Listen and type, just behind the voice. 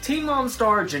Teen Mom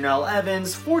star Jenelle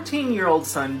Evans' 14-year-old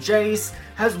son Jace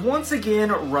has once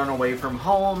again run away from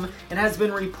home and has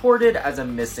been reported as a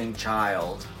missing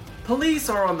child. Police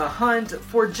are on the hunt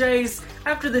for Jace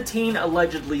after the teen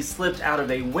allegedly slipped out of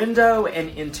a window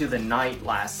and into the night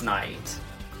last night.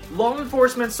 Law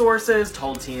enforcement sources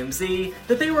told TMZ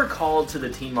that they were called to the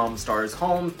Teen Mom star's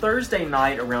home Thursday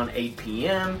night around 8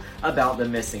 p.m. about the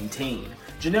missing teen.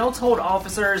 Jenelle told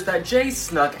officers that Jace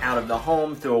snuck out of the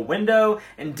home through a window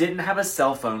and didn't have a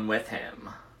cell phone with him.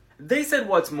 They said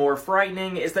what's more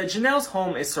frightening is that Jenelle's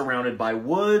home is surrounded by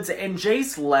woods and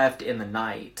Jace left in the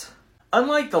night.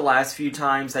 Unlike the last few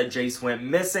times that Jace went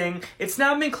missing, it's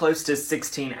now been close to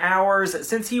 16 hours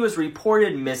since he was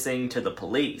reported missing to the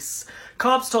police.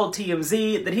 Cops told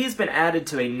TMZ that he's been added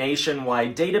to a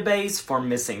nationwide database for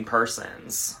missing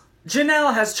persons.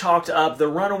 Jenelle has chalked up the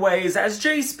runaways as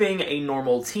Jace being a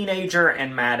normal teenager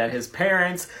and mad at his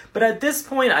parents, but at this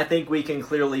point I think we can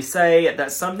clearly say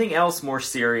that something else more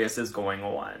serious is going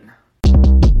on.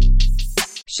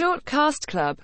 Short Cast Club